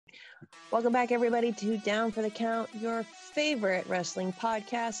Welcome back, everybody, to Down for the Count, your favorite wrestling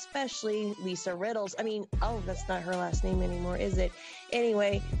podcast, especially Lisa Riddles. That's not her last name anymore, is it?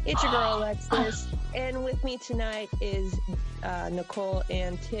 Anyway, it's your girl, Alexis. And with me tonight is Nicole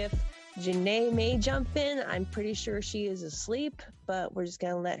and Tiff. Janae may jump in. I'm pretty sure she is asleep, but we're just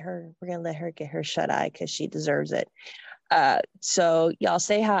going to let her get her shut-eye because she deserves it. So y'all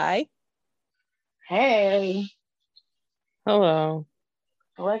say hi. Hey. Hello.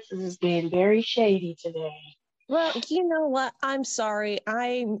 Alexis is being very shady today. Well, you know what? I'm sorry.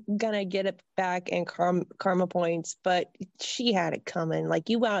 I'm going to get it back in karma points, but she had it coming. Like,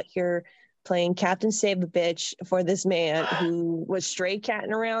 you out here playing Captain Save a Bitch for this man who was stray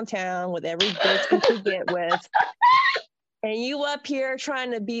catting around town with every bitch he could get with. And you up here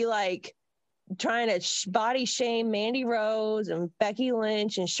trying to body shame Mandy Rose and Becky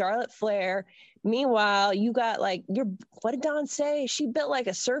Lynch and Charlotte Flair. Meanwhile, you got what did Dawn say? She built like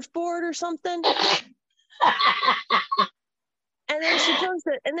a surfboard or something. And then she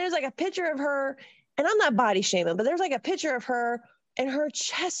posted, and there's like a picture of her, and I'm not body shaming, but there's like a picture of her, and her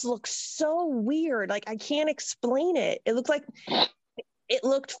chest looks so weird. Like, I can't explain it. It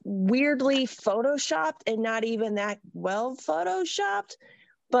looked weirdly photoshopped and not even that well photoshopped.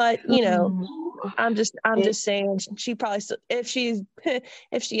 But I'm just saying, she probably still, if she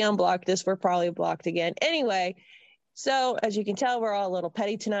unblocked this, we're probably blocked again. Anyway, so as you can tell, we're all a little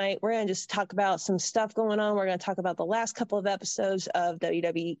petty tonight. We're going to just talk about some stuff going on. We're going to talk about the last couple of episodes of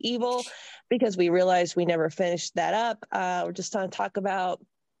WWE Evil because we realized we never finished that up. We're just going to talk about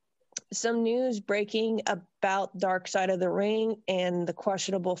some news breaking about Dark Side of the Ring and the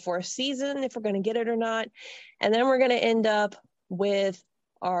questionable fourth season, if we're going to get it or not. And then we're going to end up with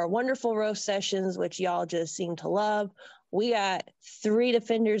our wonderful roast sessions, which y'all just seem to love. We got 3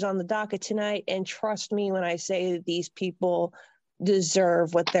 defenders on the docket tonight, and trust me when I say that these people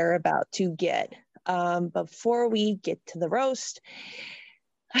deserve what they're about to get. Before we get to the roast,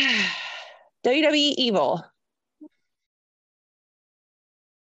 WWE Evil.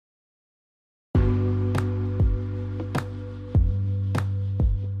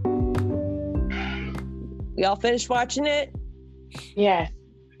 Y'all finished watching it? Yes.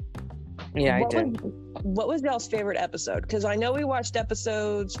 Yeah, I did. What was y'all's favorite episode? Because I know we watched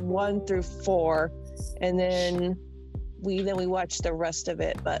episodes 1 through 4, and then we watched the rest of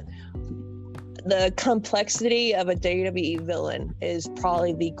it. But the complexity of a WWE villain is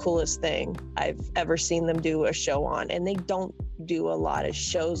probably the coolest thing I've ever seen them do a show on. And they don't do a lot of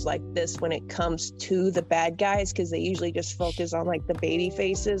shows like this when it comes to the bad guys, because they usually just focus on like the baby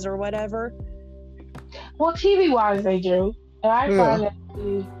faces or whatever. Well, TV-wise, they do. And I find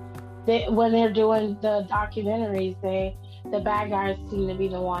that when they're doing the documentaries, the bad guys seem to be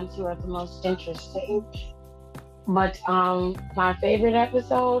the ones who are the most interesting. But my favorite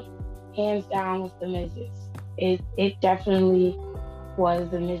episode, hands down, was The Miz's. It definitely was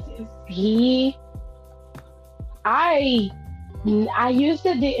The Miz's. I used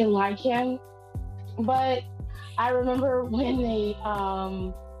to didn't like him, but I remember when they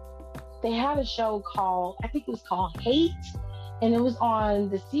had a show called, I think it was called Hate, and it was on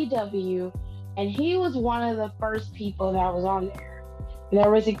the CW, and he was one of the first people that was on there. And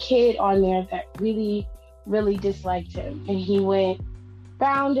there was a kid on there that really, really disliked him, and he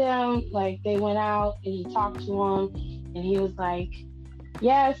found him, like they went out and he talked to him, and he was like,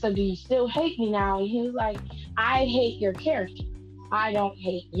 yeah, so do you still hate me now? And he was like, I hate your character. I don't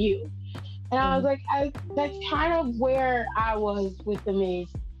hate you. And I was like, that's kind of where I was with The Miz.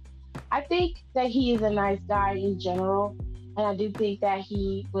 I think that he is a nice guy in general, and I do think that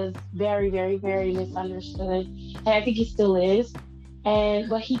he was very, very, very misunderstood, and I think he still is.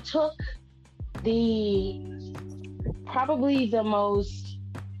 But he took probably the most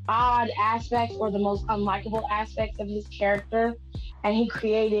odd aspects or the most unlikable aspects of his character, and he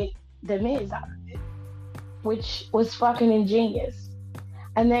created The Miz out of it, which was fucking ingenious.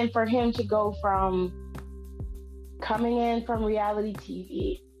 And then for him to go from coming in from reality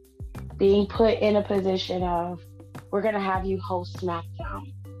TV, being put in a position of, we're going to have you host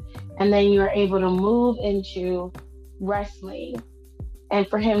SmackDown. And then you're able to move into wrestling. And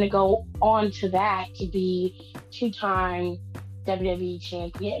for him to go on to that, to be 2-time WWE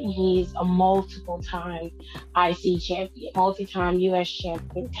champion. He's a multiple-time IC champion, multi-time US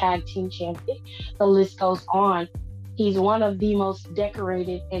champion, tag team champion. The list goes on. He's one of the most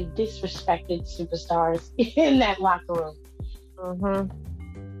decorated and disrespected superstars in that locker room. Mm-hmm.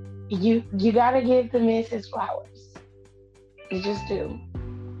 You gotta give The Miz his flowers. You just do.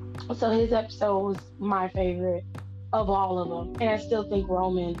 So his episode was my favorite of all of them, and I still think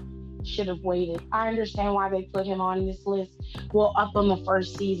Roman should have waited. I understand why they put him on this list. Well, up on the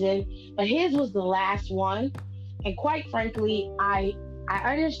first season, but his was the last one. And quite frankly, I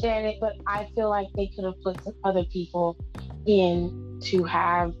understand it, but I feel like they could have put some other people in to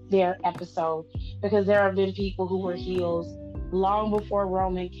have their episode, because there have been people who were heels long before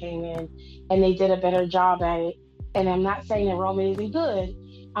Roman came in, and they did a better job at it. And I'm not saying that Roman isn't good.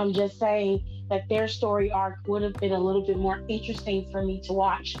 I'm just saying that their story arc would have been a little bit more interesting for me to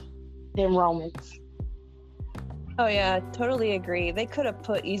watch than Roman's. Oh yeah, totally agree. They could have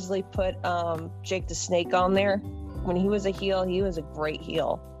easily put Jake the Snake on there. When he was a heel, he was a great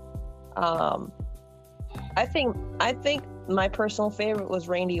heel. I think my personal favorite was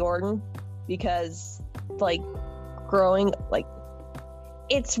Randy Orton, because like growing, like,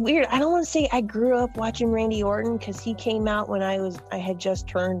 it's weird. I don't want to say I grew up watching Randy Orton, because he came out when I had just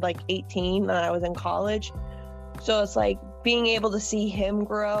turned like 18 and I was in college. So it's like being able to see him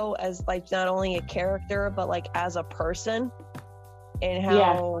grow as like not only a character, but like as a person, and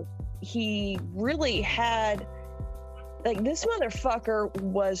how he really had, like, this motherfucker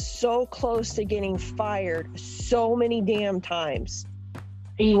was so close to getting fired so many damn times.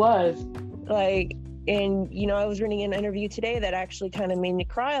 He was. Like, and, you know, I was reading an interview today that actually kind of made me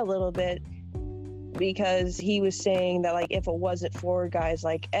cry a little bit, because he was saying that, like, if it wasn't for guys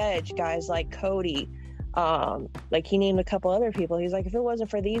like Edge, guys like Cody, like, he named a couple other people. He's like, if it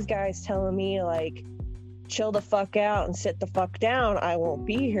wasn't for these guys telling me, like, chill the fuck out and sit the fuck down, I won't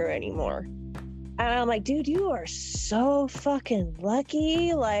be here anymore. And I'm like, dude, you are so fucking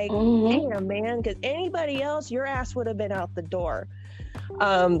lucky. Like, damn, man, because anybody else, your ass would have been out the door.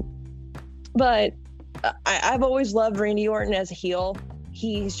 But I've always loved Randy Orton as a heel.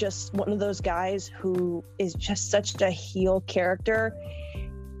 He's just one of those guys who is just such a heel character.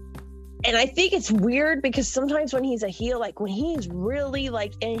 And I think it's weird, because sometimes when he's a heel, like when he's really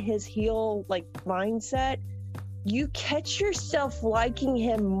like in his heel like mindset, you catch yourself liking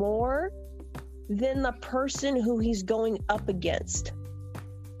him more than the person who he's going up against,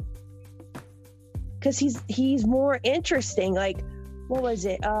 because he's more interesting. Like, what was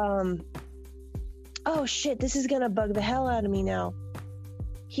it? Oh shit, this is gonna bug the hell out of me now.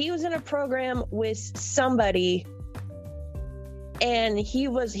 He was in a program with somebody, and he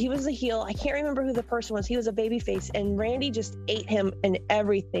was a heel. I can't remember who the person was. He was a babyface, and Randy just ate him in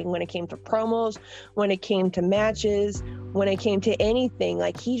everything when it came to promos, when it came to matches, when it came to anything.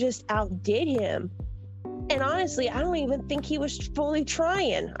 Like, he just outdid him. And honestly, I don't even think he was fully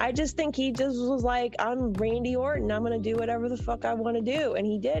trying. I just think he just was like, I'm Randy Orton, I'm gonna do whatever the fuck I want to do, and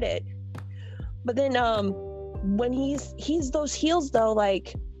he did it. But then when he's those heels though,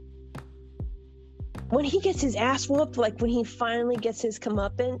 like when he gets his ass whooped, like when he finally gets his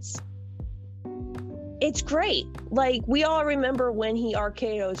comeuppance, it's great. Like, we all remember when he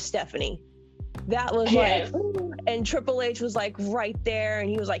RKO'd Stephanie. That was like, and Triple H was like right there, and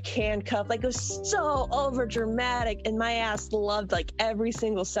he was like handcuffed. Like, it was so over dramatic, and my ass loved like every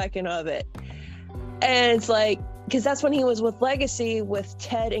single second of it. And it's like, because that's when he was with Legacy with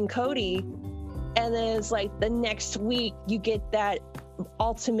Ted and Cody, and then it's like the next week you get that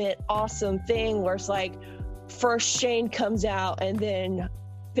ultimate awesome thing where it's like, first Shane comes out, and then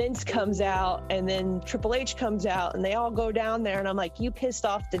Vince comes out, and then Triple H comes out, and they all go down there, and I'm like, you pissed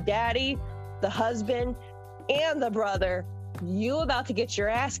off the daddy, the husband, and the brother. You about to get your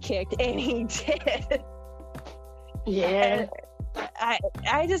ass kicked, and he did. Yeah. I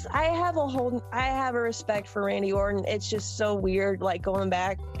have a respect for Randy Orton. It's just so weird, like, going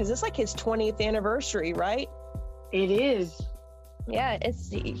back, because it's like his 20th anniversary, right? It is. Yeah,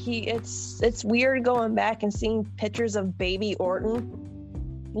 it's weird going back and seeing pictures of baby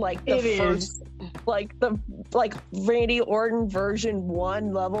Orton, like like Randy Orton version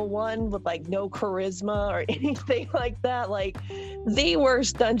 1, level 1, with like no charisma or anything like that. Like, the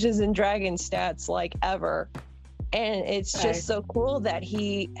worst Dungeons and Dragons stats like ever. And it's just so cool that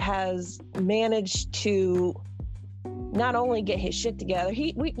he has managed to not only get his shit together.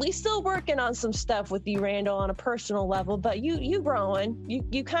 We still working on some stuff with you, Randall, on a personal level, but you growing.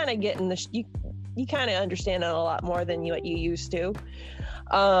 You kind of getting the you kind of understand it a lot more than what you used to.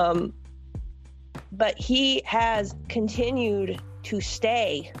 But he has continued to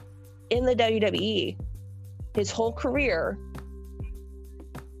stay in the WWE his whole career,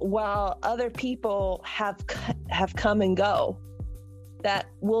 while other people have come and go that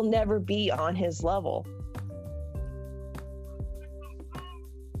will never be on his level.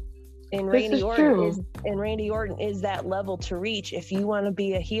 And Randy Orton is that level to reach. If you want to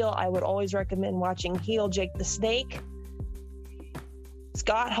be a heel, I would always recommend watching heel Jake the Snake,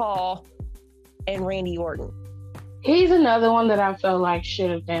 Scott Hall, and Randy Orton. He's another one that I felt like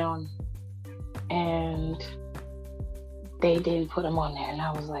should have been on, and they didn't put him on there, and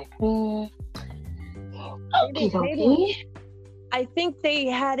I was like, okay. I think they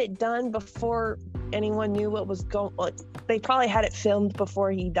had it done before anyone knew what was going. Like, they probably had it filmed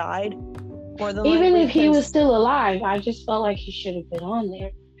before he died. More than even if he was still alive, I just felt like he should have been on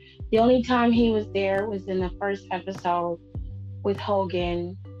there. The only time he was there was in the first episode with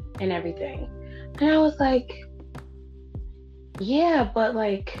Hogan and everything, and I was like, yeah, but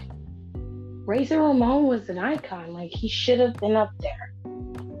like Razor Ramon was an icon. Like, he should have been up there.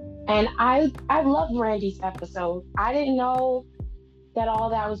 And I loved Randy's episode. I didn't know that all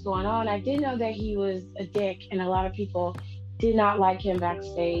that was going on. I did know that he was a dick, and a lot of people did not like him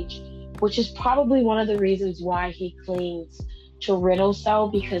backstage, which is probably one of the reasons why he clings to Riddle so,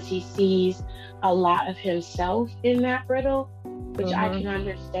 because he sees a lot of himself in that Riddle, which I can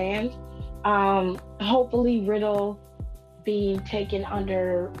understand. Hopefully Riddle being taken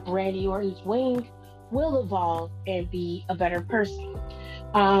under Randy Orton's wing will evolve and be a better person.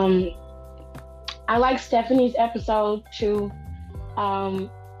 I like Stephanie's episode too.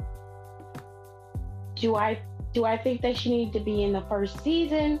 Do I think that she needed to be in the first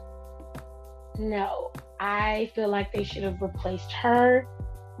season? No. I feel like they should have replaced her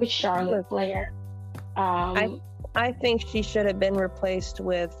with Charlotte Flair. I think she should have been replaced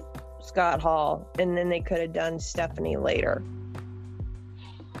with Scott Hall, and then they could have done Stephanie later.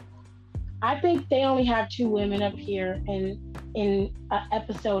 I think they only have 2 women up here, and in an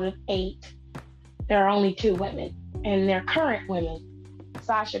episode of 8, there are only 2 women, and they're current women.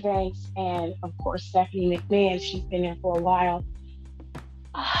 Sasha Banks and, of course, Stephanie McMahon. She's been there for a while.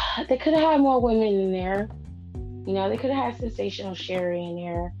 They could have had more women in there. You know, they could have had Sensational Sherry in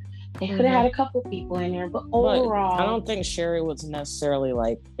there. They could have had a couple people in there, but overall... But I don't think Sherry was necessarily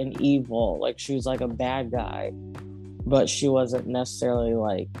like an evil. Like, she was like a bad guy. But she wasn't necessarily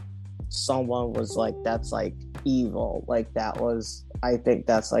like someone was like, that's like evil. Like, that was... I think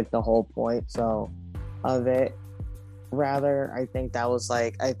that's like the whole point of it. Rather, I think that was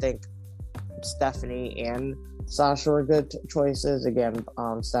like... I think Stephanie and Sasha were good choices. Again,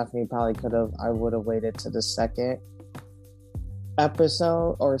 Stephanie probably could have... I would have waited to the second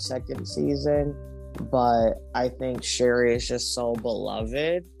episode or second season, but I think Sherry is just so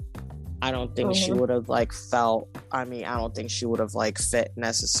beloved. I don't think she would have like felt... I don't think she would have like fit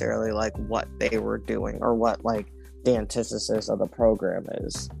necessarily like what they were doing or what like the antithesis of the program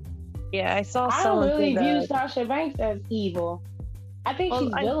is. Yeah, I don't really view Sasha Banks as evil. I think she's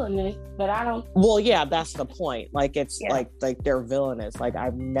villainous, but I don't... Well, yeah, that's the point. Like, it's like they're villainous. Like,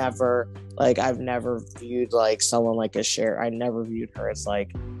 I've never viewed like someone like a Cher. I never viewed her as like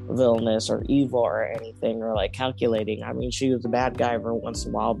villainous or evil or anything or like calculating. I mean, she was a bad guy every once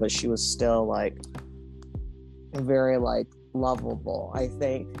in a while, but she was still like very like lovable, I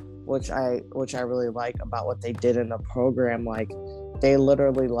think, which I really like about what they did in the program. Like, they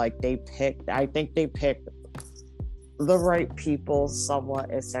literally like they picked the right people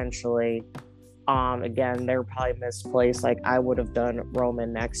somewhat, essentially. Again, they're probably misplaced. Like, I would have done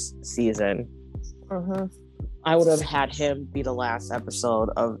Roman next season. I would have had him be the last episode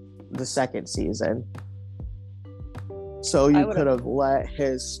of the second season, so you could have let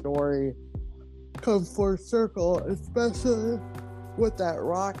his story come full circle, especially with that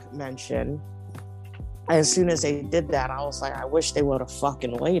Rock mention. As soon as they did that, I was like, I wish they would have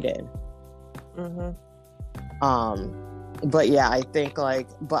fucking waited. But yeah, I think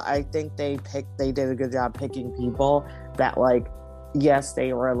they did a good job picking people that like, yes,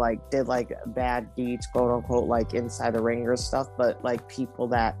 they were like, did like bad deeds, quote unquote, like inside the ring or stuff, but like people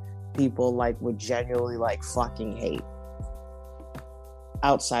like would genuinely like fucking hate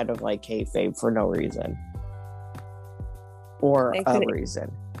outside of like kayfabe for no reason or a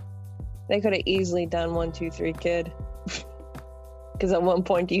reason. They could have easily done 1, 2, 3 Kid. Because at one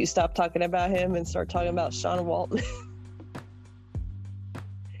point, do you stop talking about him and start talking about Sean Waltman?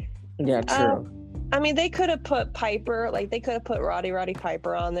 Yeah, true. They could have put Piper, like they could have put Roddy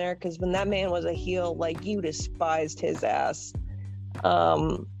Piper on there, because when that man was a heel, like, you despised his ass.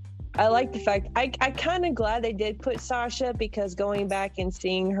 I like the fact, I kind of glad they did put Sasha, because going back and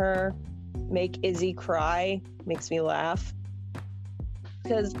seeing her make Izzy cry makes me laugh.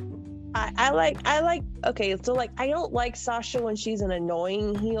 Because I don't like Sasha when she's an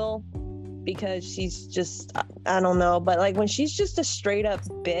annoying heel, because she's just, I don't know, but like when she's just a straight up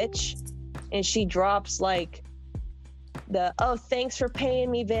bitch and she drops like the, oh, thanks for paying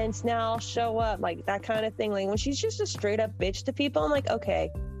me, Vince, now I'll show up, like that kind of thing. Like when she's just a straight up bitch to people, I'm like,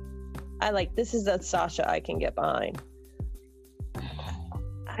 okay, this is the Sasha I can get behind.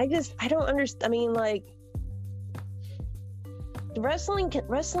 I don't understand.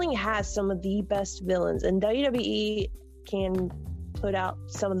 wrestling has some of the best villains, and WWE can put out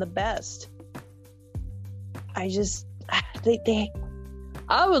some of the best. I just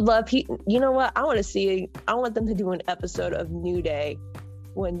I would love you know what, I want them to do an episode of New Day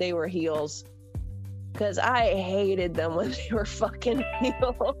when they were heels, because I hated them when they were fucking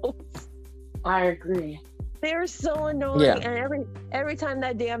heels. I agree. They're so annoying, yeah. And every time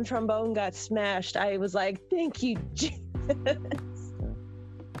that damn trombone got smashed, I was like, thank you, Jesus.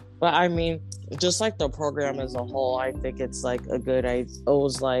 But I mean, just like the program as a whole, I think it's like I think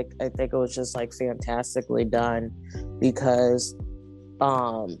it was just like fantastically done, because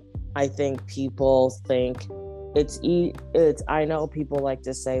I think people think it's I know people like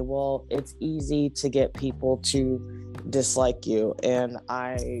to say, well, it's easy to get people to dislike you, and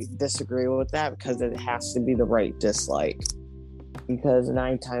I disagree with that, because it has to be the right dislike. Because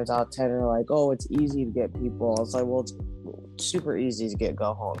 9 times out of 10 are like, oh, it's easy to get people. It's like, well, it's super easy to get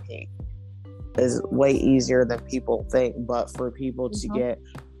go home heat. It's way easier than people think. But for people to get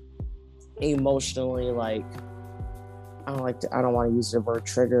emotionally, like, I don't want to use the word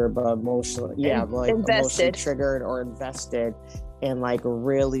trigger, but emotionally triggered or invested, and like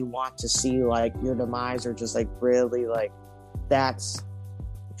really want to see like your demise, or just like really like, that's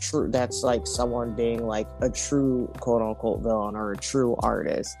true. That's like someone being like a true quote unquote villain or a true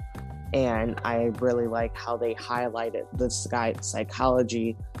artist. And I really like how they highlighted this guy's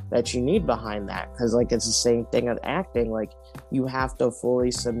psychology that you need behind that, because like it's the same thing as acting. Like, you have to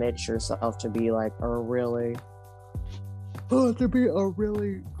fully submit yourself to be like to be a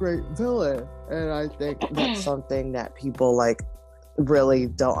really great villain. And I think that's something that people like really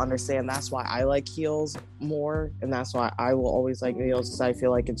don't understand. That's why I like heels more, and that's why I will always like heels, because I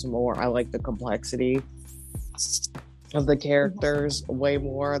feel like it's more, I like the complexity of the characters way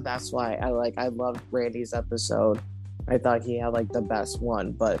more. That's why I loved Randy's episode. I thought he had like the best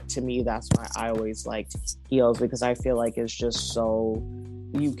one, but to me that's why I always liked heels, because I feel like it's just so,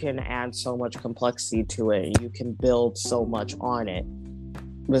 you can add so much complexity to it, you can build so much on it,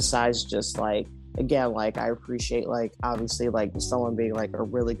 besides just like, again, like I appreciate like obviously like someone being like a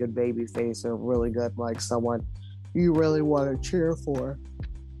really good baby face, or really good like someone you really want to cheer for.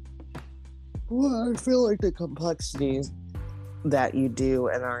 Well, I feel like the complexities that you do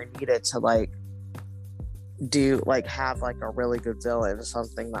and are needed to like do like have like a really good villain is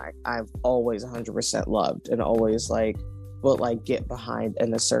something that I've always 100% loved, and always like will like get behind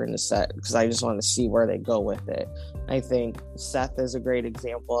in a certain set, because I just want to see where they go with it. I think Seth is a great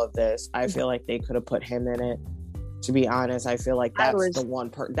example of this. I feel like they could have put him in it. To be honest, I feel like that's the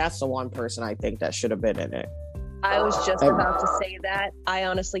one person I think that should have been in it. I was just about to say that. I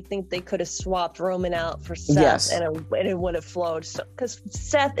honestly think they could have swapped Roman out for Seth, and it would have flowed. Because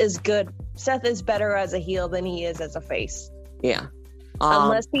Seth is good. Seth is better as a heel than he is as a face. Yeah.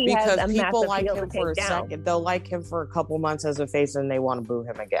 Unless he has a people massive like heel him to for a take down. second. They'll like him for a couple months as a face, and they want to boo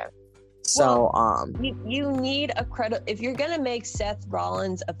him again. So, you need if you're gonna make Seth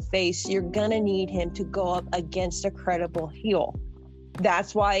Rollins a face, you're gonna need him to go up against a credible heel.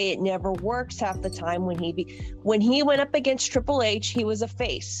 That's why it never works half the time. When he went up against Triple H, he was a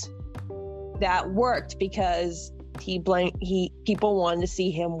face. That worked because people wanted to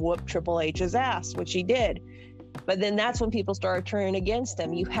see him whoop Triple H's ass, which he did. But then that's when people started turning against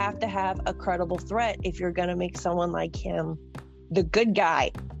him. You have to have a credible threat if you're gonna make someone like him the good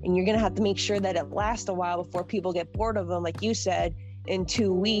guy, and you're gonna have to make sure that it lasts a while before people get bored of him, like you said, in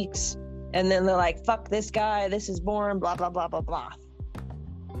 2 weeks, and then they're like, fuck this guy, this is boring, blah blah blah blah blah.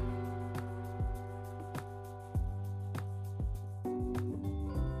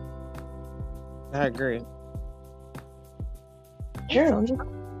 I agree. Sure.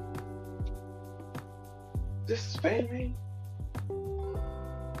 This is baby.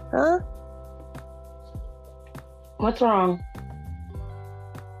 Huh? What's wrong?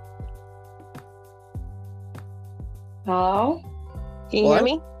 Hello? Can you hear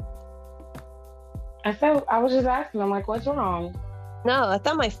me? I was just asking. I'm like, what's wrong? No, I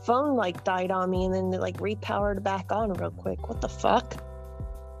thought my phone like died on me, and then it like repowered back on real quick. What the fuck?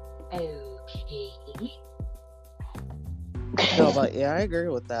 Okay. No, but yeah, I agree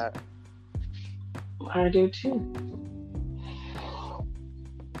with that. I do too.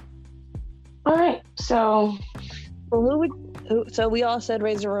 All right, so so we all said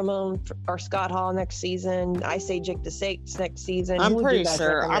Razor Ramon or Scott Hall next season. I say Jake the Snakes next season. I'm pretty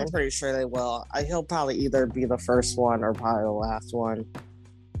sure they will. He'll probably either be the first one or probably the last one.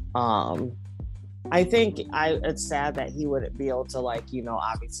 I think it's sad that he wouldn't be able to, like, you know,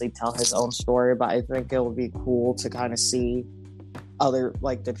 obviously tell his own story, but I think it would be cool to kind of see other,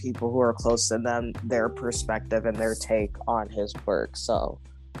 like, the people who are close to them, their perspective and their take on his work. So,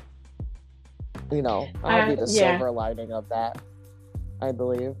 you know, I'll be the silver lining of that, I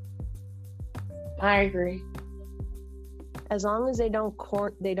believe. I agree. As long as they don't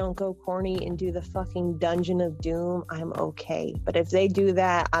go corny and do the fucking Dungeon of Doom, I'm okay. But if they do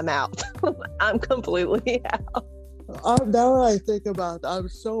that, I'm out. I'm completely out. Now that I think about it, I'm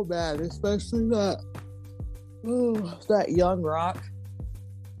so mad, especially that Young Rock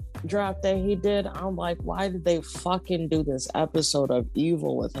drop that he did. I'm like, why did they fucking do this episode of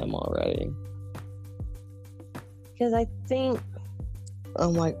Evil with him already? Because I think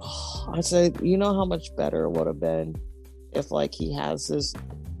I'm like, I said, you know how much better it would have been if, like, he has this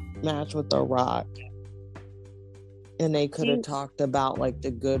match with The Rock and they could have talked about, like,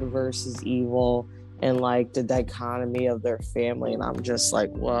 the good versus evil and, like, the dichotomy of their family. And I'm just like,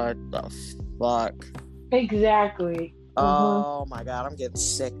 what the fuck? Exactly. Oh my God, I'm getting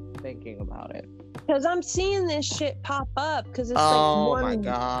sick thinking about it. Because I'm seeing this shit pop up because it's my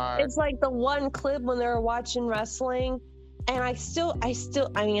God. It's like the one clip when they're watching wrestling. And I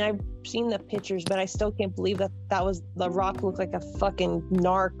mean, I've seen the pictures, but I still can't believe that was The Rock looked like a fucking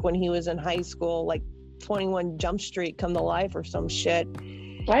narc when he was in high school, like 21 Jump Street come to life or some shit.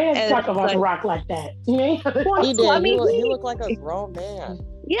 Why you have to talk about The Rock like that? He did. I mean, he looked like a grown man.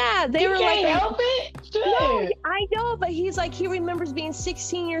 Yeah, they were like, help it. No, I know, but he's like, he remembers being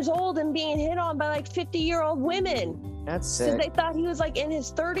 16 years old and being hit on by like 50-year-old women. That's sick. Because they thought he was like in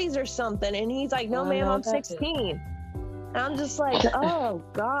his 30s or something, and he's like, no, ma'am, I'm 16. And I'm just like, oh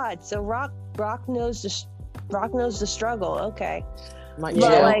God. So Rock knows the struggle. Okay. Might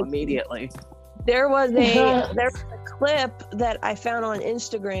jail immediately. There was a clip that I found on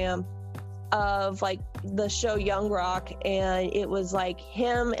Instagram of like the show Young Rock, and it was like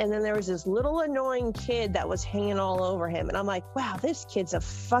him, and then there was this little annoying kid that was hanging all over him, and I'm like, wow, this kid's a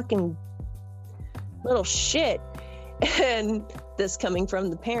fucking little shit. And this coming from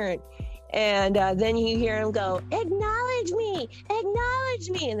the parent. And then you hear him go, acknowledge me,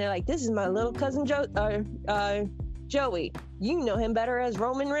 and they're like, this is my little cousin Joey. You know him better as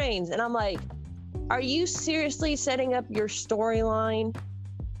Roman Reigns. And I'm like, are you seriously setting up your storyline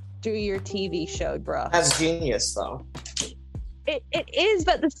through your TV show, bro? That's genius, though. It is,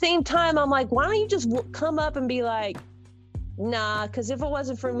 but at the same time, I'm like, why don't you just come up and be like, nah, because if it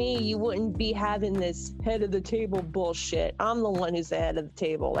wasn't for me, you wouldn't be having this head of the table bullshit. I'm the one who's the head of the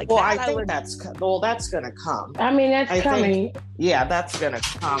table. Like, well, I think that's gonna come. I mean, that's coming. That's gonna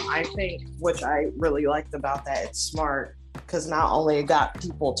come. I think, which I really liked about that, it's smart because not only it got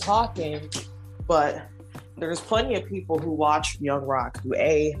people talking, but there's plenty of people who watch Young Rock who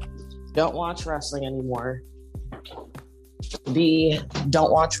A, don't watch wrestling anymore, B,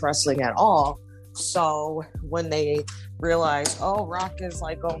 don't watch wrestling at all. So when they realize, oh, Rock is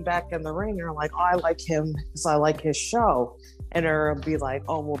like going back in the ring, they're like, oh, I like him because I like his show. And it'll be like,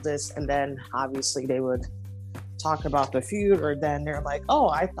 oh, well, this. And then obviously they would talk about the feud, or then they're like, oh,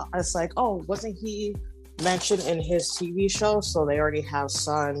 I thought it's like, oh, wasn't he mentioned in his TV show? So they already have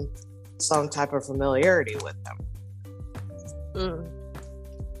some type of familiarity with them.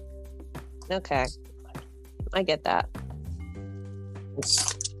 Okay. I get that.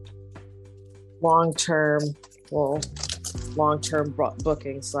 It's long-term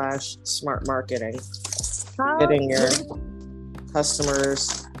booking / smart marketing. Getting your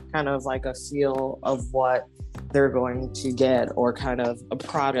customers kind of like a feel of what they're going to get, or kind of a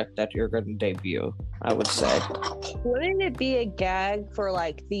product that you're going to debut, I would say. Wouldn't it be a gag for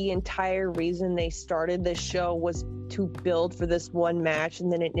like the entire reason they started this show was to build for this one match,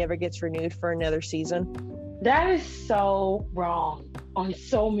 and then it never gets renewed for another season? That is so wrong on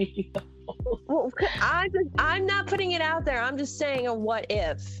so many levels. Well, I'm not putting it out there. I'm just saying a what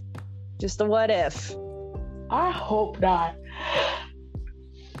if. Just a what if. I hope not.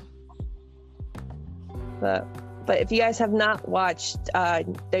 But if you guys have not watched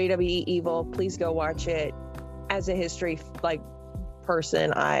WWE Evil, please go watch it. As a history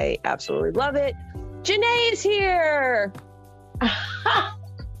person, I absolutely love it. Janae is here.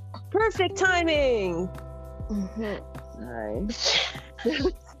 Perfect timing. Nice.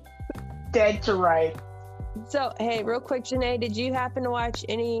 Dead to right. So, hey, real quick, Janae, did you happen to watch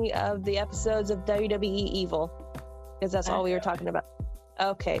any of the episodes of WWE Evil? Because that's all we were talking about.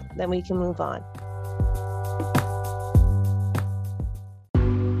 Okay, then we can move on.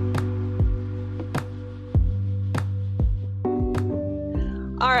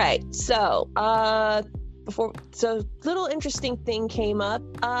 All right, so little interesting thing came up.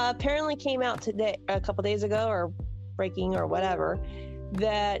 Apparently came out today, a couple days ago, or breaking or whatever,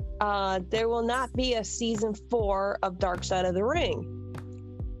 that there will not be a season 4 of Dark Side of the Ring.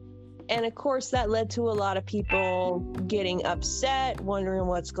 And of course, that led to a lot of people getting upset, wondering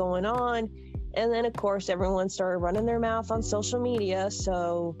what's going on. And then, of course, everyone started running their mouth on social media.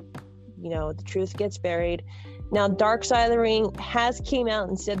 So, the truth gets buried. Now, Dark Side of the Ring has came out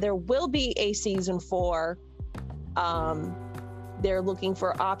and said there will be a season 4. They're looking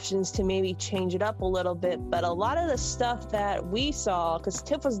for options to maybe change it up a little bit. But a lot of the stuff that we saw, because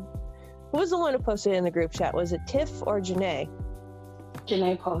Tiff who was the one who posted it in the group chat? Was it Tiff or Janae?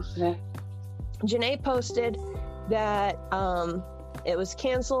 Janae posted it. Janae posted that it was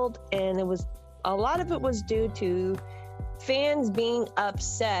canceled, and a lot of it was due to fans being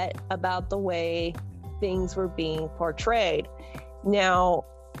upset about the way things were being portrayed. Now,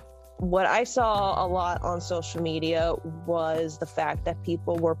 what I saw a lot on social media was the fact that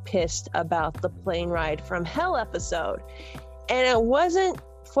people were pissed about the plane ride from hell episode. And it wasn't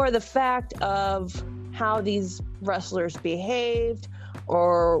for the fact of how these wrestlers behaved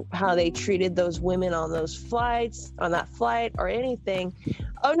or how they treated those women on that flight or anything.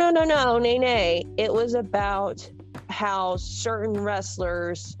 Oh, no, nay. It was about how certain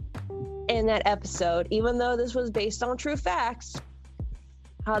wrestlers in that episode, even though this was based on true facts,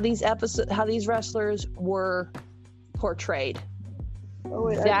 how these wrestlers were portrayed. Oh,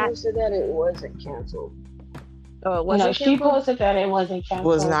 wait, I posted that it wasn't canceled. Oh, it wasn't canceled? She posted that it wasn't canceled.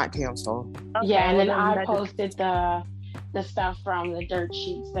 Was not canceled. Okay, yeah, and then I posted the stuff from the dirt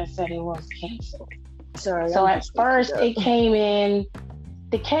sheets that said it was canceled. Sorry. So at first it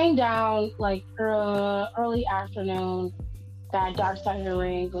came down like early afternoon that Dark Side of the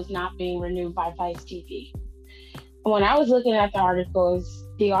Ring was not being renewed by Vice TV. When I was looking at the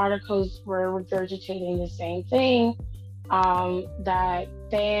articles were regurgitating the same thing, that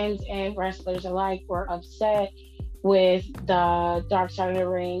fans and wrestlers alike were upset with the Dark Side of the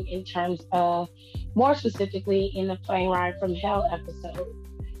Ring in terms of, more specifically, in the plane ride from hell episode.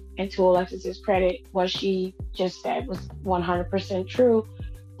 And to Alexis's credit, what she just said was 100% true.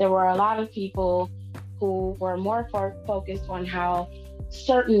 There were a lot of people who were more focused on how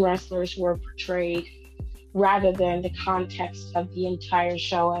certain wrestlers were portrayed rather than the context of the entire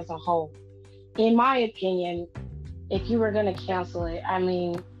show as a whole. In my opinion, if you were going to cancel it,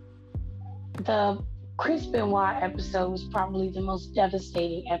 the Chris Benoit episode was probably the most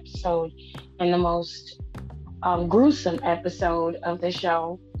devastating episode and the most gruesome episode of the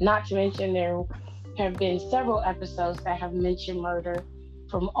show. Not to mention there have been several episodes that have mentioned murder,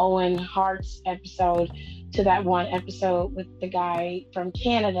 from Owen Hart's episode to that one episode with the guy from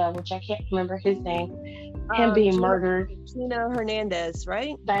Canada, which I can't remember his name, him being murdered. Chino Hernandez,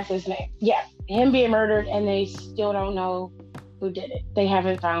 right? That's his name. Yeah, him being murdered, and they still don't know who did it. They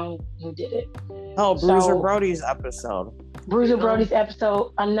haven't found who did it. Oh, Bruiser Brody's episode. Bruiser Brody's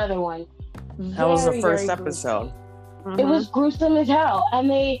episode, another one. That was the first episode. Mm-hmm. It was gruesome as hell, and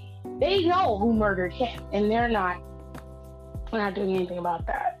they know who murdered him, and we're not doing anything about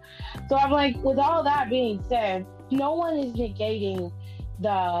that. So I'm like, with all that being said, no one is negating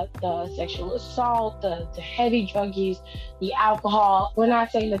the sexual assault, the heavy drug use, the alcohol. We're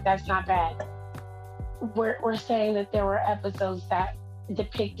not saying that that's not bad. We're saying that there were episodes that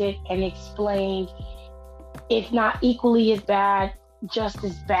depicted and explained, if not equally as bad, just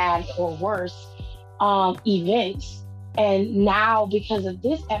as bad or worse, events. And now, because of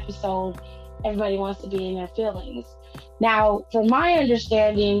this episode, everybody wants to be in their feelings. Now, from my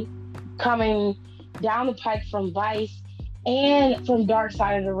understanding, coming down the pike from Vice and from Dark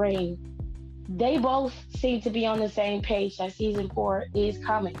Side of the Ring, they both seem to be on the same page that season 4 is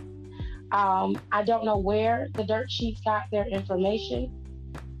coming. I don't know where the dirt sheets got their information,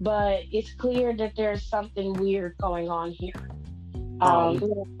 but it's clear that there's something weird going on here.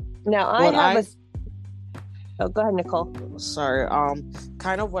 Now I have Oh, go ahead, Nicole. Sorry.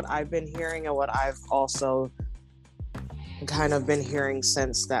 Kind of what I've been hearing and what I've also kind of been hearing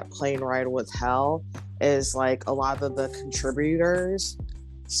since that plane ride with hell is like a lot of the contributors,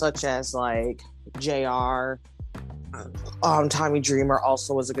 such as like JR, Tommy Dreamer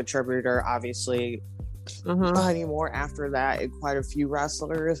also was a contributor, obviously. Anymore after that, and quite a few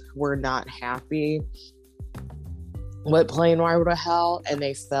wrestlers were not happy with plane ride with hell, and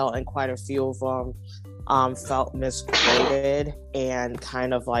they felt, and quite a few of them felt misquoted and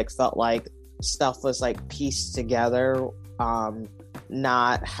kind of like felt like stuff was like pieced together,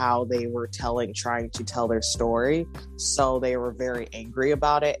 not how they were trying to tell their story. So they were very angry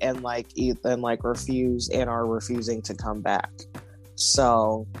about it and like refused and are refusing to come back.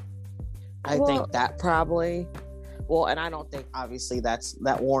 So I think that probably Well, and I don't think obviously that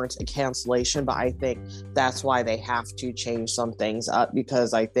warrants a cancellation, but I think that's why they have to change some things up,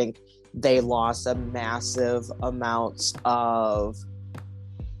 because I think they lost a massive amount of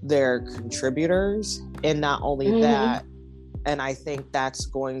their contributors. And not only that, and I think that's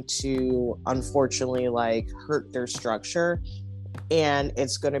going to unfortunately like hurt their structure. And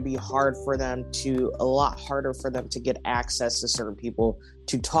it's going to be a lot harder for them to get access to certain people,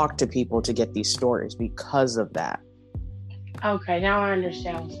 to talk to people, to get these stories because of that. Okay, now I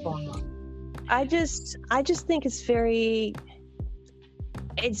understand what's going on. I just think it's very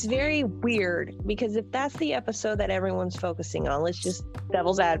weird, because if that's the episode that everyone's focusing on, let's just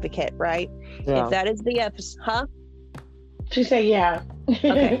devil's advocate, right? Yeah. If that is the episode, She said, yeah.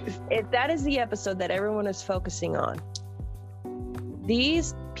 Okay. If that is the episode that everyone is focusing on,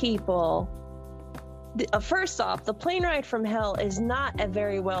 these people, first off, the plane ride from hell is not a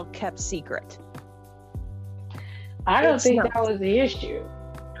very well kept secret. I don't think that was the issue.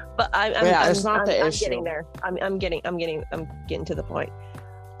 But it's not the issue. Getting there. I'm getting to the point.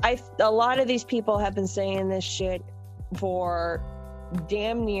 A lot of these people have been saying this shit for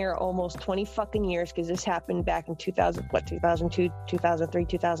damn near almost 20 fucking years, because this happened back in 2002, 2003,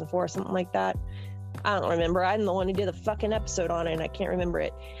 2004, something like that. I don't remember. I'm the one who did the fucking episode on it, and I can't remember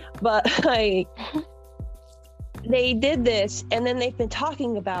it. But they did this, and then they've been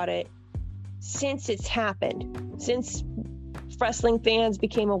talking about it since it's happened. Since wrestling fans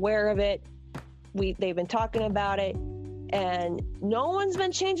became aware of it, they've been talking about it, and no one's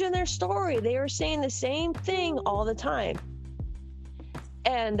been changing their story. They are saying the same thing all the time.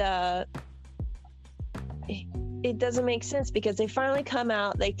 And it doesn't make sense, because they finally come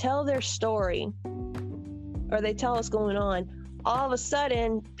out, they tell their story, or they tell what's going on. All of a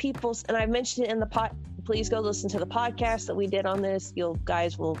sudden, and I mentioned it in the please go listen to the podcast that we did on this. You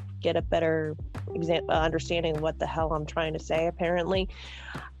guys will get a better understanding of what the hell I'm trying to say, apparently.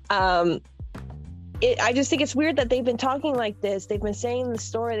 I just think it's weird that they've been talking like this. They've been saying the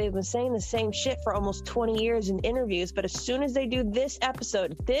story. They've been saying the same shit for almost 20 years in interviews. But as soon as they do this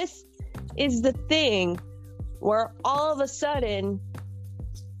episode, this is the thing where all of a sudden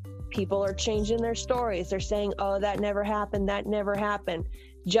people are changing their stories. They're saying, oh, that never happened. That never happened.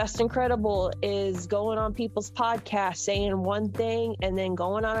 Justin Credible is going on people's podcasts saying one thing and then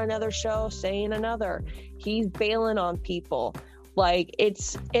going on another show saying another. He's bailing on people. Like,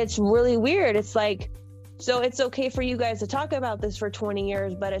 it's really weird. It's like, so it's okay for you guys to talk about this for 20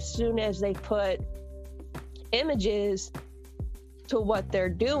 years, but as soon as they put images to what they're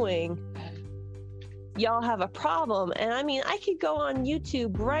doing, y'all have a problem. And I mean, I could go on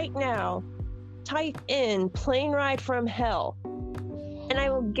YouTube right now, type in plane ride from hell, and I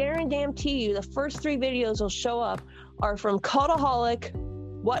will guarantee you the first 3 videos will show up are from Cultaholic,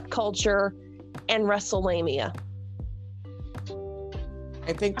 What Culture, and WrestleMania.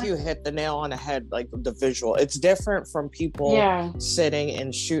 I think you hit the nail on the head, like the visual. It's different from people sitting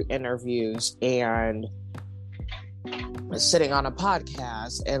and shoot interviews and sitting on a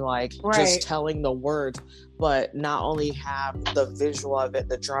podcast and like just telling the words, but not only have the visual of it,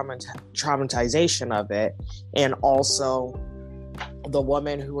 the traumatization of it, and also the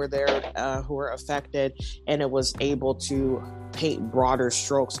women who were there, who were affected, and it was able to paint broader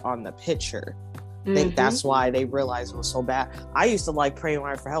strokes on the picture. I think that's why they realized it was so bad. I used to like Plane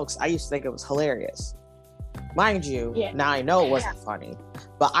Ride for Hell because I used to think it was hilarious. Mind you, now I know it wasn't funny,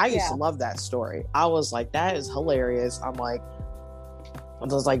 but I used to love that story. I was like, that is hilarious. I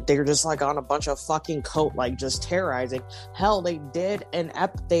was like, they're just like on a bunch of fucking coke, like just terrorizing. Hell, they did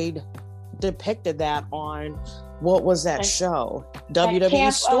they depicted that on, what was that show?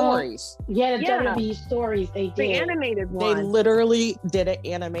 WWE Stories. The WWE Stories, they did. The animated one. They literally did an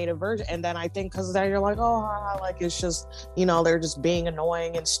animated version. And then I think because then you're like, oh, like it's just, they're just being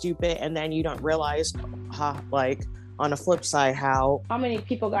annoying and stupid. And then you don't realize, like on the flip side, how many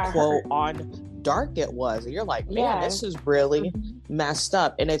people got quote hurt on dark it was. And you're like, man, this is really messed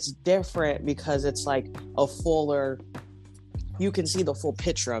up. And it's different because it's like a fuller, you can see the full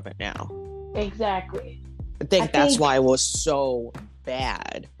picture of it now. Exactly. I think that's why it was so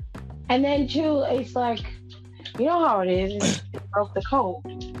bad. And then too, it's like, you know how it is. They broke the code,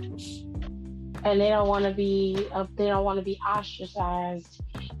 and they don't want to be ostracized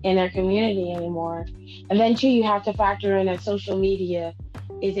in their community anymore. And then too, you have to factor in that social media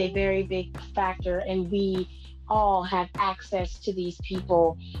is a very big factor, and we all have access to these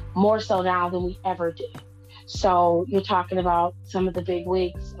people more so now than we ever did. So you're talking about some of the big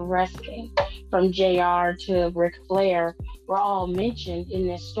wigs of wrestling, from JR to Ric Flair, were all mentioned in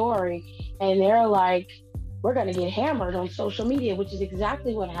this story. And they're like, we're going to get hammered on social media, which is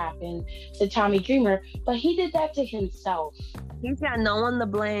exactly what happened to Tommy Dreamer. But he did that to himself. He's got no one to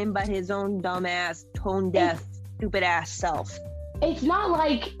blame but his own dumbass, tone-deaf, stupid-ass self. It's not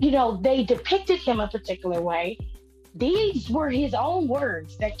like, they depicted him a particular way. These were his own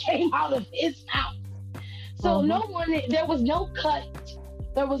words that came out of his mouth. So there was no cut.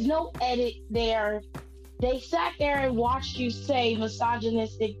 There was no edit there. They sat there and watched you say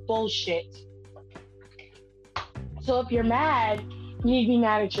misogynistic bullshit. So if you're mad, you need to be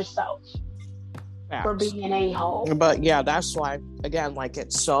mad at yourself for being an a-hole. But yeah, that's why, again, like,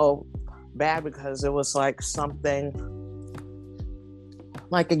 it's so bad because it was like something,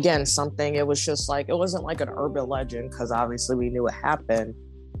 it was just like, it wasn't like an urban legend because obviously we knew it happened,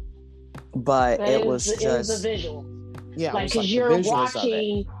 but it was a visual. Yeah, like, because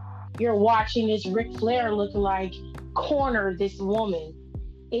you're watching this Ric Flair look like corner this woman.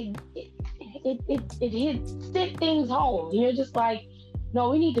 It hit things home. And you're just like, no,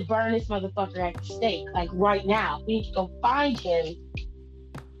 we need to burn this motherfucker at the stake, like right now. We need to go find him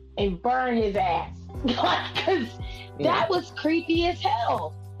and burn his ass. Because that was creepy as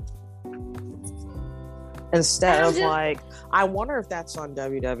hell. Instead of I wonder if that's on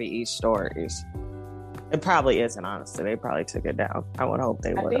WWE Stories. It probably isn't, honestly. They probably took it down. I would hope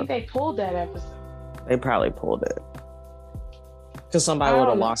they would. I think they pulled that episode. They probably pulled it. Because somebody would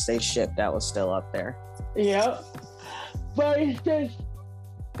have lost their shit that was still up there. Yep. But it's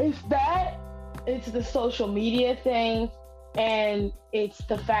that. It's the social media thing. And it's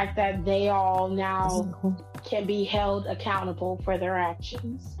the fact that they all now can be held accountable for their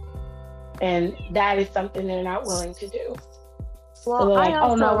actions. And that is something they're not willing to do. Well, so they're like,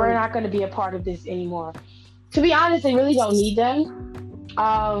 oh no, we're not going to be a part of this anymore. To be honest, they really don't need them.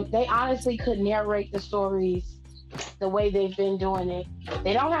 They honestly could narrate the stories the way they've been doing it.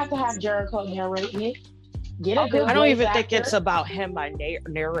 They don't have to have Jericho narrating it. I don't even think it's about him by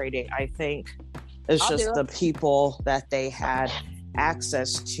narrating. I think it's just the people that they had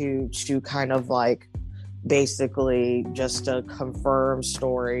access to kind of like basically just to confirm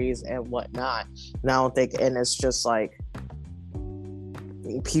stories and whatnot. And I don't think, and it's just like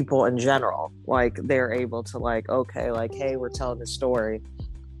people in general, like they're able to like, okay, like, hey, we're telling the story.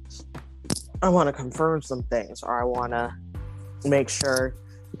 I want to confirm some things, or I want to make sure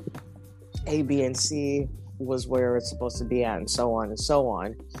A, B, and C was where it's supposed to be at, and so on and so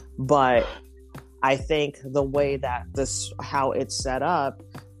on. But I think the way that how it's set up,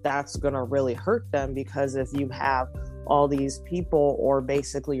 that's going to really hurt them, because if you have all these people, or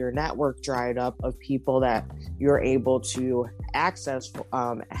basically your network dried up of people that you're able to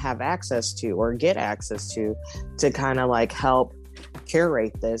have access to or get access to kind of like help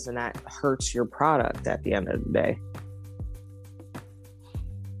curate this, and that hurts your product at the end of the day.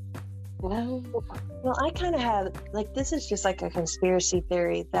 Well, I kind of have, like, this is just like a conspiracy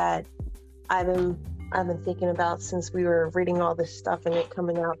theory that I've been thinking about since we were reading all this stuff and it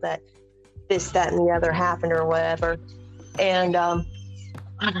coming out that this, that, and the other happened or whatever. And I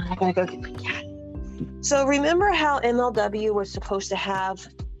gotta go get my cat. So remember how MLW was supposed to have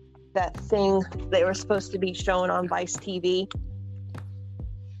that thing they were supposed to be showing on Vice TV?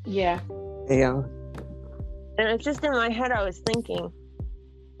 Yeah. Yeah. And it's just in my head, I was thinking,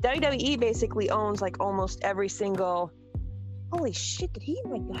 WWE basically owns like almost every single. Holy shit, did he eat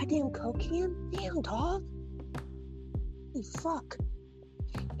my goddamn Coke can? Damn, dog. Holy fuck.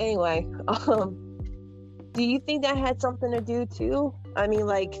 Anyway, do you think that had something to do too? I mean,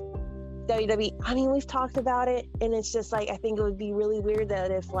 like, WWE, I mean, we've talked about it, and it's just like, I think it would be really weird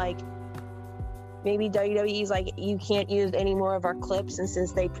that if, like, maybe WWE's like, you can't use any more of our clips, and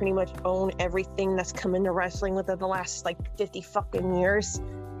since they pretty much own everything that's come into wrestling within the last, like, 50 fucking years,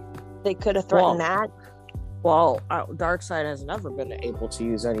 they could have threatened that. Well, Darkseid has never been able to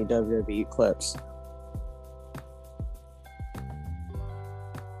use any WWE clips.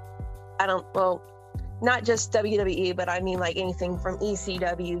 Not just WWE, but I mean like anything from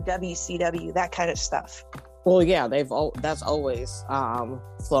ECW, WCW, that kind of stuff. Well, yeah, that's always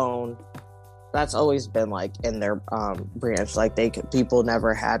flown. That's always been like in their branch. Like people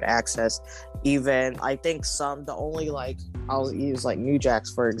never had access. Even I think the only, like, I'll use like New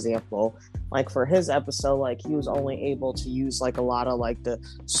Jax for example. Like for his episode, like he was only able to use like a lot of like the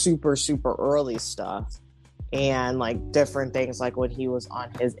super early stuff and like different things, like when he was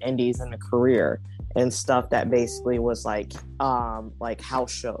on his indies in the career and stuff that basically was like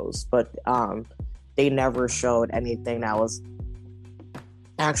house shows, but they never showed anything that was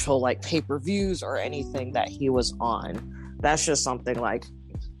actual like pay-per-views or anything that he was on. That's just something like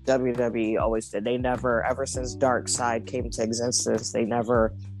WWE always did. They never, ever since Dark Side came to existence, they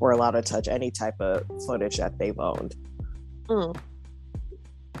never were allowed to touch any type of footage that they've owned.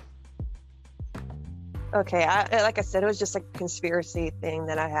 Okay, like I said, it was just a conspiracy thing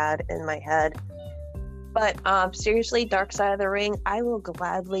that I had in my head. But seriously, Dark Side of the Ring, I will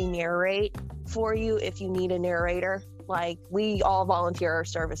gladly narrate for you if you need a narrator. Like, we all volunteer our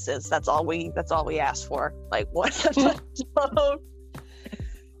services. That's all we ask for. Like, what?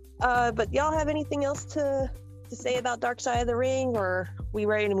 But y'all have anything else to say about Dark Side of the Ring, or are we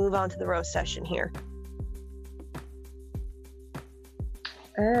ready to move on to the roast session here?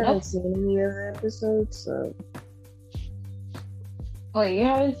 I haven't seen any of the episodes, so. Wait, you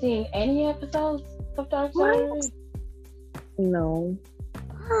haven't seen any episodes of Dark Side of the Ring? No.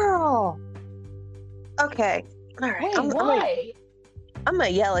 Girl. Okay. All right. Wait, why? I'm gonna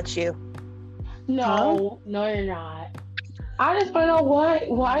yell at you. No, you're not. I just want to know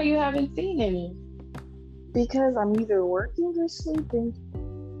why you haven't seen any. Because I'm either working or sleeping.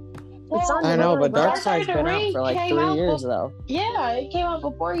 Well, I know, but Dark Side Side's of the been out Ring for like 3 years, though. Yeah, it came out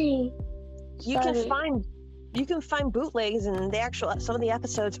before you. You can find bootlegs and some of the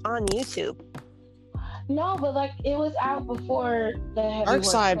episodes on YouTube. No, but like it was out before the Heavy Dark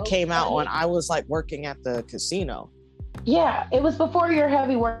Side Workload came out started. when I was like working at the casino. Yeah, it was before your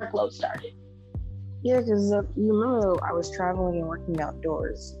heavy workload started. Yeah, because you remember I was traveling and working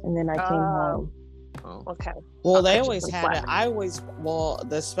outdoors, and then I came home. Oh. Okay. Well, they always had it.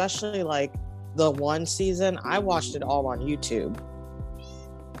 Especially like the one season, I watched it all on YouTube.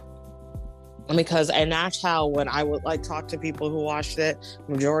 And that's how, when I would like talk to people who watched it,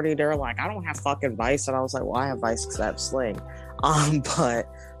 majority they're like, I don't have fucking Vice, and I was like, well, I have Vice because I have Sling.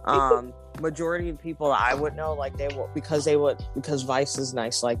 Majority of people I would know, like because Vice is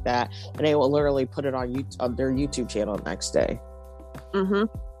nice like that, and they will literally put it on their YouTube channel the next day. Mm-hmm.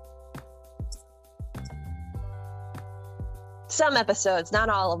 Some episodes, not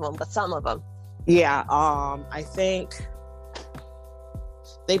all of them, but some of them. Yeah, I think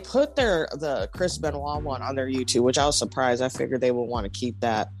they put the Chris Benoit one on their YouTube, which I was surprised. I figured they would want to keep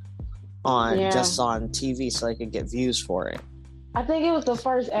that on just on TV so they could get views for it. I think it was the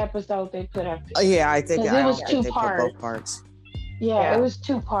first episode they put up. Yeah, I think it was they 2 put parts. both parts. Yeah, it was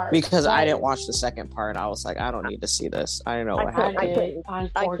 2 parts. Because I didn't watch the second part. I was like, I don't need to see this. I didn't know what happened.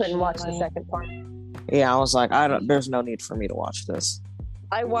 I couldn't watch the second part. Yeah, I was like, there's no need for me to watch this.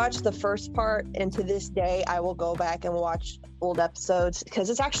 I watched the first part, and to this day, I will go back and watch old episodes because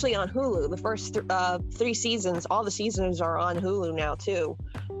it's actually on Hulu. The first 3 seasons, all the seasons are on Hulu now too.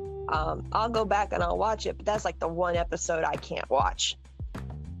 I'll go back and I'll watch it, but that's like the one episode I can't watch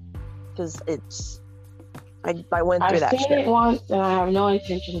because I went through that shit. I've seen it once, and I have no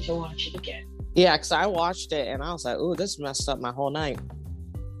intention to watch it again. Yeah, because I watched it and I was like, ooh, this messed up my whole night.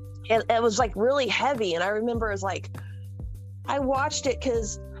 It was like really heavy, and I remember it was like I watched it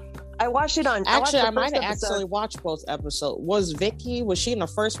because I watched it on. Actually, I might have actually watched both episodes. Was she in the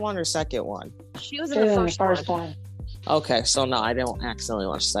first one or second one? She was in the first one. Okay, so no, I didn't accidentally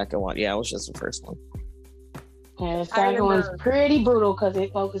watch the second one. Yeah, it was just the first one. Yeah, the second one's pretty brutal because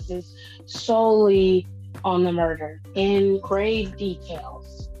it focuses solely on the murder in grave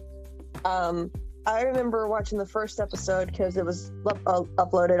details. I remember watching the first episode because it was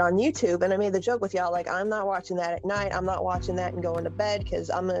uploaded on YouTube, and I made the joke with y'all, like, I'm not watching that at night. I'm not watching that and going to bed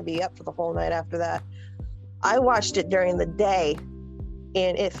because I'm going to be up for the whole night after that. I watched it during the day,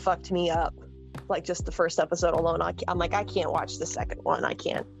 and it fucked me up. Like, just the first episode alone, I'm like, I can't watch the second one. I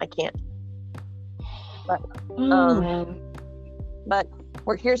can't. But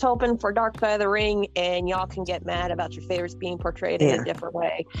here's hoping for Dark Side of the Ring, and y'all can get mad about your favorites being portrayed in a different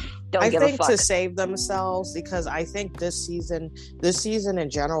way. I think to save themselves, because I think this season in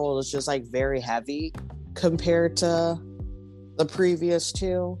general is just like very heavy compared to the previous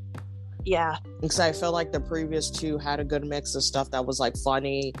 2. Yeah, because I felt like the previous 2 had a good mix of stuff that was like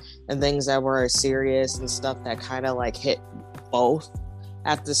funny and things that were serious and stuff that kind of like hit both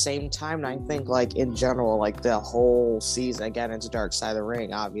at the same time. And I think like in general, like the whole season, again, it's Dark Side of the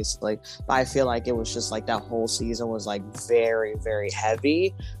Ring, obviously, but I feel like it was just like that whole season was like very, very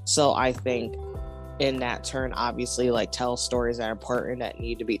heavy. So I think in that turn, obviously, like, tell stories that are important that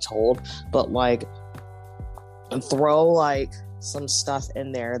need to be told, but like throw like some stuff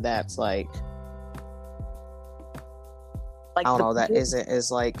in there that's like I don't know, that isn't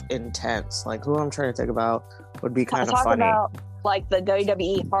as like intense. Like, who I'm trying to think about would be kind of funny. About, like, the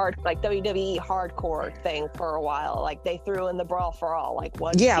WWE hardcore thing for a while. Like, they threw in the Brawl for All, like,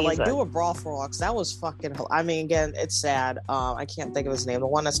 one season. Like, do a Brawl for All, because that was fucking. I mean, again, it's sad. I can't think of his name. The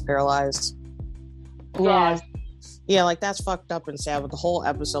one that's paralyzed. Yeah. Yeah, like that's fucked up and sad, but the whole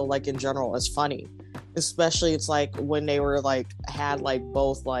episode, like in general, is funny. Especially it's like when they were like had like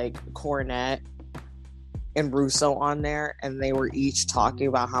both like Cornette and Russo on there, and they were each talking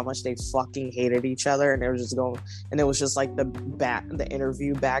about how much they fucking hated each other, and they were just going, and it was just like the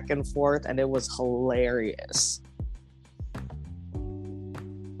interview back and forth, and it was hilarious.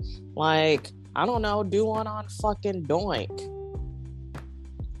 Like, I don't know, do one on fucking Doink.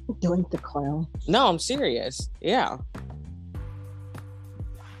 Doink the clown. No, I'm serious. Yeah.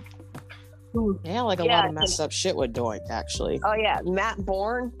 Yeah, like a lot of messed up shit with Doink, actually. Oh yeah, Matt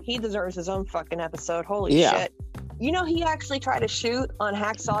Bourne, he deserves his own fucking episode. Holy shit. You know, he actually tried to shoot on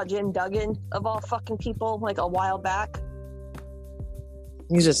Hacksaw Jim Duggan, of all fucking people, like a while back.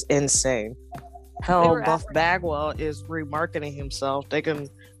 He's just insane. Hell, Buff Bagwell is remarketing himself. They can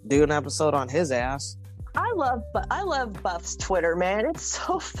do an episode on his ass. I love Buff's Twitter, man. It's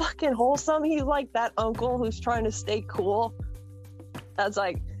so fucking wholesome. He's like that uncle who's trying to stay cool. That's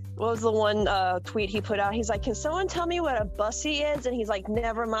like, what was the one tweet he put out? He's like, can someone tell me what a bussy is? And he's like,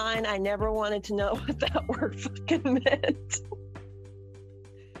 never mind. I never wanted to know what that word fucking meant.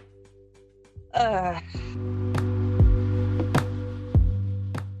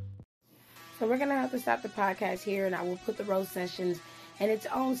 So we're going to have to stop the podcast here, and I will put the roast sessions in its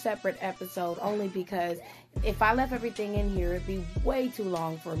own separate episode, only because if I left everything in here, it'd be way too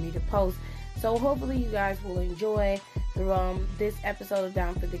long for me to post. So hopefully you guys will enjoy this episode of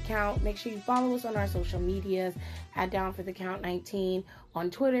Down for the Count. Make sure you follow us on our social medias at Down for the Count 19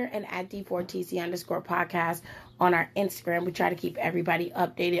 on Twitter and at D4TC_podcast on our Instagram. We try to keep everybody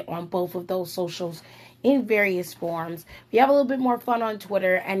updated on both of those socials in various forms. We have a little bit more fun on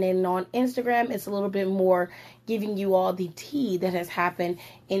Twitter, and then on Instagram, it's a little bit more giving you all the tea that has happened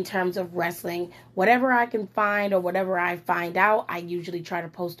in terms of wrestling. Whatever I can find or whatever I find out, I usually try to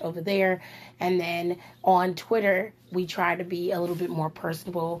post over there. And then on Twitter, we try to be a little bit more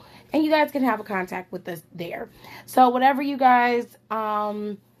personable, and you guys can have a contact with us there. So whatever you guys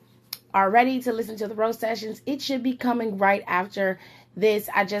are ready to listen to the roast sessions, it should be coming right after this.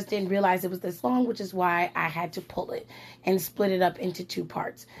 I just didn't realize it was this long, which is why I had to pull it and split it up into 2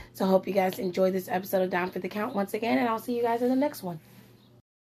 parts. So I hope you guys enjoy this episode of Down for the Count once again, and I'll see you guys in the next one.